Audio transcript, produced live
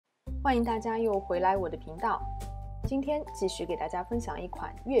欢迎大家又回来我的频道。今天继续给大家分享一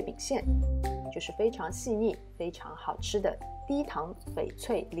款月饼馅，就是非常细腻、非常好吃的低糖翡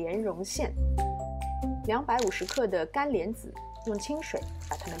翠莲蓉馅。250克的干莲子，用清水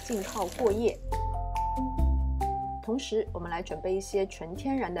把它们浸泡过夜。同时，我们来准备一些纯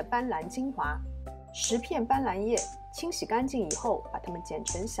天然的斑斓精华，10片斑斓叶，清洗干净以后，把它们剪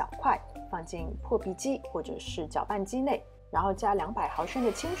成小块，放进破壁机或者是搅拌机内，然后加200毫升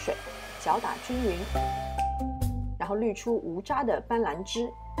的清水，搅打均匀，然后滤出无渣的斑斓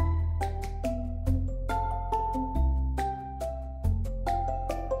汁。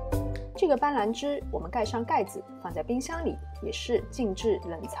这个斑斓汁我们盖上盖子，放在冰箱里，也是静置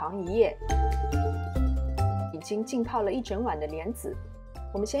冷藏1夜。已经浸泡了1整晚的莲子，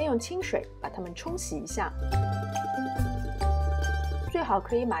我们先用清水把它们冲洗一下。最好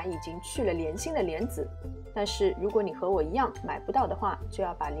可以买已经去了莲心的莲子，但是如果你和我一样买不到的话，就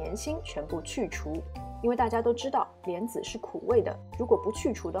要把莲心全部去除，因为大家都知道莲子是苦味的，如果不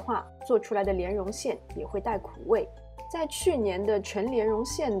去除的话，做出来的莲蓉馅也会带苦味。在去年的纯莲蓉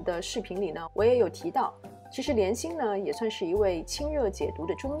馅的视频里呢，我也有提到，其实莲心呢也算是一味清热解毒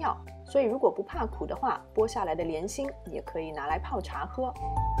的中药，所以如果不怕苦的话，剥下来的莲心也可以拿来泡茶喝。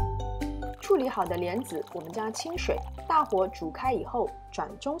处理好的莲子，我们加清水，大火煮开以后，转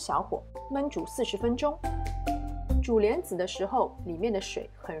中小火焖煮40分钟。煮莲子的时候，里面的水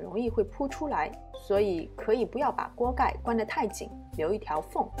很容易会扑出来，所以可以不要把锅盖关得太紧，留一条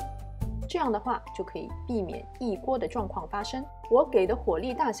缝。这样的话就可以避免溢锅的状况发生。我给的火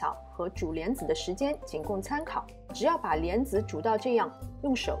力大小和煮莲子的时间仅供参考，只要把莲子煮到这样，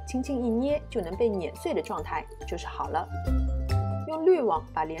用手轻轻一捏就能被碾碎的状态就是好了。用滤网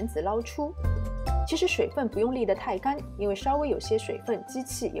把莲子捞出，其实水分不用沥得太干，因为稍微有些水分，机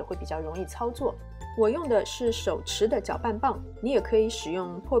器也会比较容易操作。我用的是手持的搅拌棒，你也可以使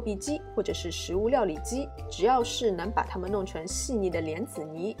用破壁机或者是食物料理机，只要是能把它们弄成细腻的莲子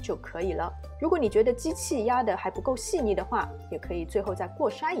泥就可以了。如果你觉得机器压的还不够细腻的话，也可以最后再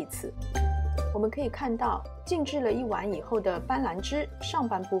过筛一次。我们可以看到，静置了1晚以后的斑斓汁上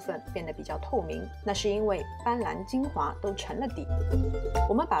半部分变得比较透明，那是因为斑斓精华都沉了底。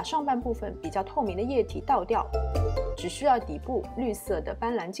我们把上半部分比较透明的液体倒掉，只需要底部绿色的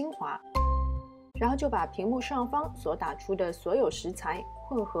斑斓精华，然后就把屏幕上方所打出的所有食材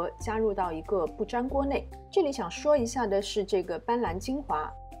混合加入到一个不粘锅内。这里想说一下的是这个斑斓精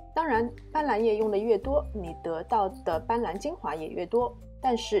华，当然斑斓叶用的越多，你得到的斑斓精华也越多，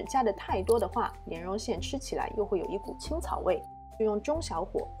但是加的太多的话，莲蓉馅吃起来又会有一股青草味。就用中小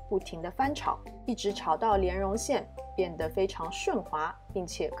火不停地翻炒，一直炒到莲蓉馅变得非常顺滑，并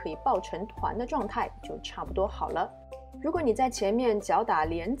且可以爆成团的状态，就差不多好了。如果你在前面搅打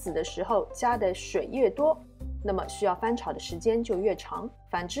莲子的时候加的水越多，那么需要翻炒的时间就越长，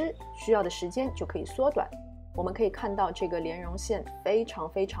反之需要的时间就可以缩短。我们可以看到这个莲蓉馅非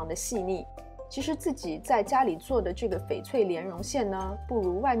常的细腻。其实自己在家里做的这个翡翠莲蓉馅呢，不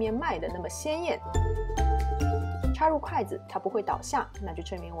如外面卖的那么鲜艳。插入筷子它不会倒下，那就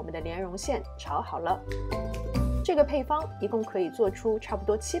证明我们的莲蓉馅炒好了。这个配方一共可以做出差不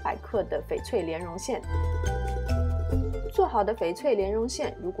多700克的翡翠莲蓉馅。做好的翡翠莲蓉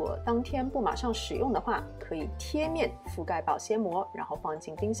馅，如果当天不马上使用的话，可以贴面覆盖保鲜膜，然后放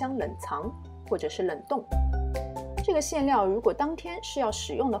进冰箱冷藏或者是冷冻。这个馅料如果当天是要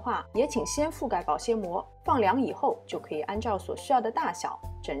使用的话，也请先覆盖保鲜膜，放凉以后就可以按照所需要的大小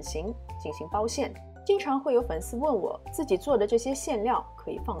整形进行包馅。经常会有粉丝问我，自己做的这些馅料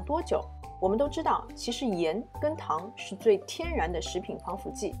可以放多久？我们都知道，其实盐跟糖是最天然的食品防腐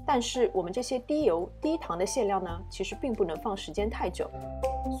剂，但是我们这些低油低糖的馅料呢，其实并不能放时间太久，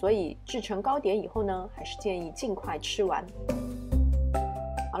所以制成糕点以后呢，还是建议尽快吃完。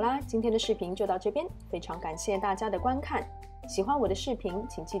好啦，今天的视频就到这边，非常感谢大家的观看。喜欢我的视频，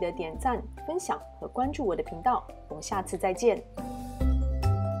请记得点赞、分享和关注我的频道。我们下次再见。